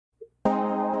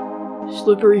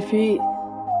Slippery feet.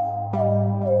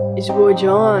 It's your boy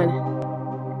John.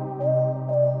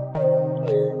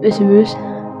 Mr. Moose.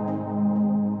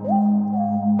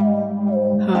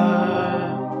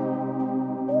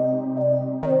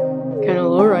 Kinda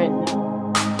low right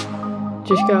now.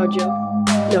 Just got out of jail.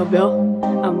 No bill.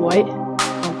 I'm white.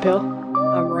 I'm pale.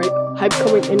 I'm right. Hype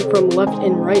coming in from left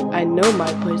and right. I know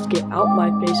my place. Get out my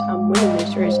face. I'm winning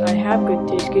this race. I have good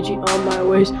taste. Gucci on my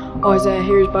waist. Always had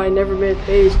hairs, but I never been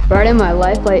phased. Riding my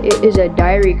life like it is a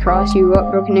diary. Cross you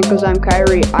up, broken ankles, I'm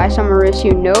Kyrie. Ice on my wrist,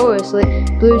 you know it's lit.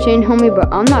 Blue chain, homie,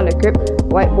 but I'm not a grip.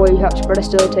 White boy hops, but I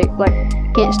still take flight.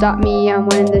 Can't stop me, I'm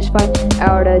winning this fight.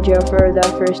 Out of jail for the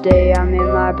first day. I'm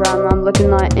in my prime, I'm looking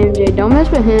like MJ. Don't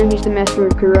mess with him, he's the master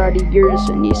of karate. You're just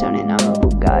a Nissan and I'm a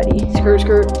Bugatti. Skirt,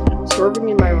 skirt, swerving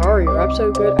in my Rari. Rap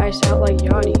so good, I sound like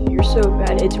Yachty. You're so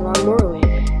bad, it's Ron Morley.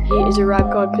 He is a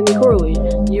rap god, Penny Corley.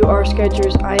 You are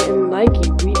Skechers, I am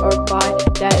Nike. We are Fye,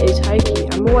 that is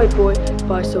Hikey. I'm a white boy,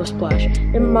 but I still splash.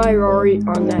 In my Rari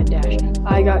on that dash.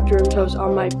 I got germ toes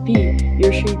on my feet.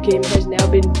 Your shoe game has now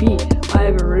been beat. I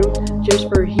have a room just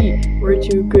for heat. We're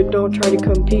too good, don't try to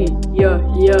compete. Yeah,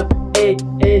 yeah, ay,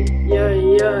 ay, yeah,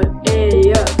 yeah, ay,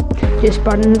 yeah. Just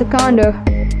bought into the condo.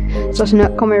 Sussing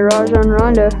up, call me Raj on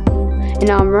Rondo. And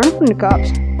now I'm running from the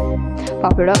cops.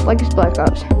 Pop it up like it's Black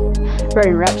Ops.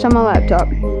 Writing raps on my laptop.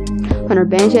 100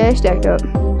 bands, yeah, stacked up.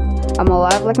 I'm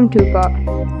alive like I'm Tupac.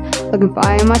 Looking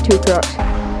fire in my two trucks.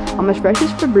 I'm as fresh as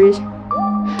Febreze.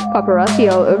 Paparazzi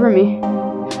all over me.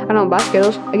 I don't buy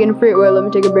Skittles. I get a free oil. Let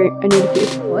me take a break. I need a pee.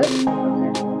 What?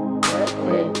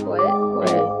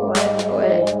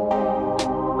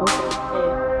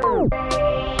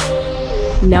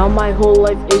 Now my whole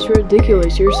life is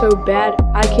ridiculous. You're so bad,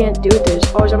 I can't do this.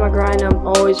 Always on my grind, I'm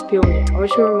always feeling it.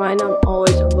 Always to remind, I'm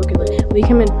always looking lit. We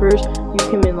come in first, you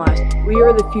come in last. We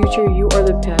are the future, you are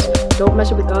the past. Don't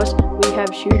mess with us, we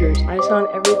have shooters. I sound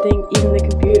everything, even the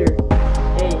computer.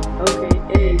 Hey, okay,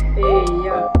 hey, hey,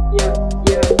 yeah, hey.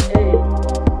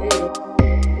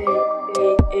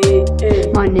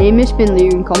 My name is Finley,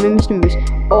 you can call me Mr. Moose.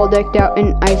 All decked out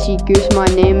in icy goose. My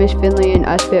name is Finley and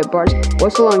I spit bars.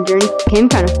 What's a long journey? Came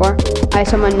kinda far.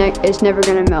 Ice on my neck, it's never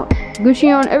gonna melt.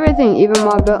 Gucci on everything, even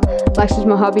my belt. Lax is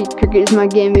my hobby, cricket is my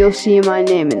game. You'll see my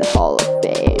name in the Hall of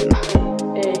Fame.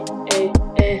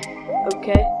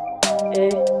 Okay,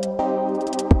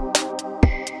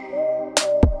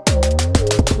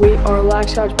 We are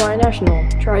Lax Couch by National.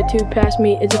 Try to pass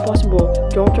me, it's impossible.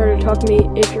 Don't try to talk to me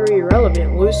if you're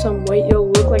irrelevant. Lose some weight,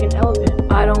 you'll look like an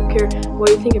elephant. I don't care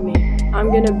what you think of me. I'm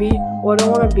gonna be what I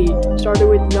wanna be. Started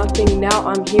with nothing, now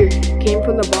I'm here. Came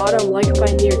from the bottom like a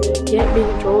pioneer. Can't be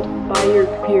controlled by your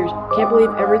peers. Can't believe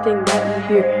everything that you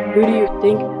hear. Who do you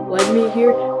think led me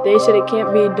here? They said it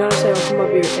can't be done, I said I'll come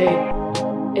up here.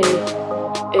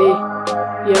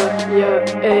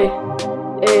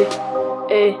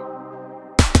 Ay.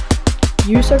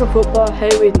 You suck a football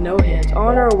head with no hands.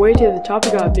 On our way to the top,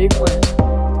 we got big plans.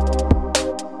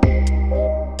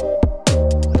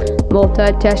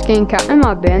 Multitasking, counting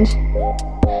my bands.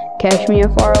 Cash me a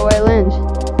faraway lens.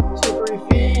 Slippery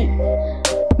feet.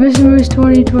 Mr. Moose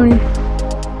 2020.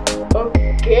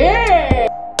 Okay.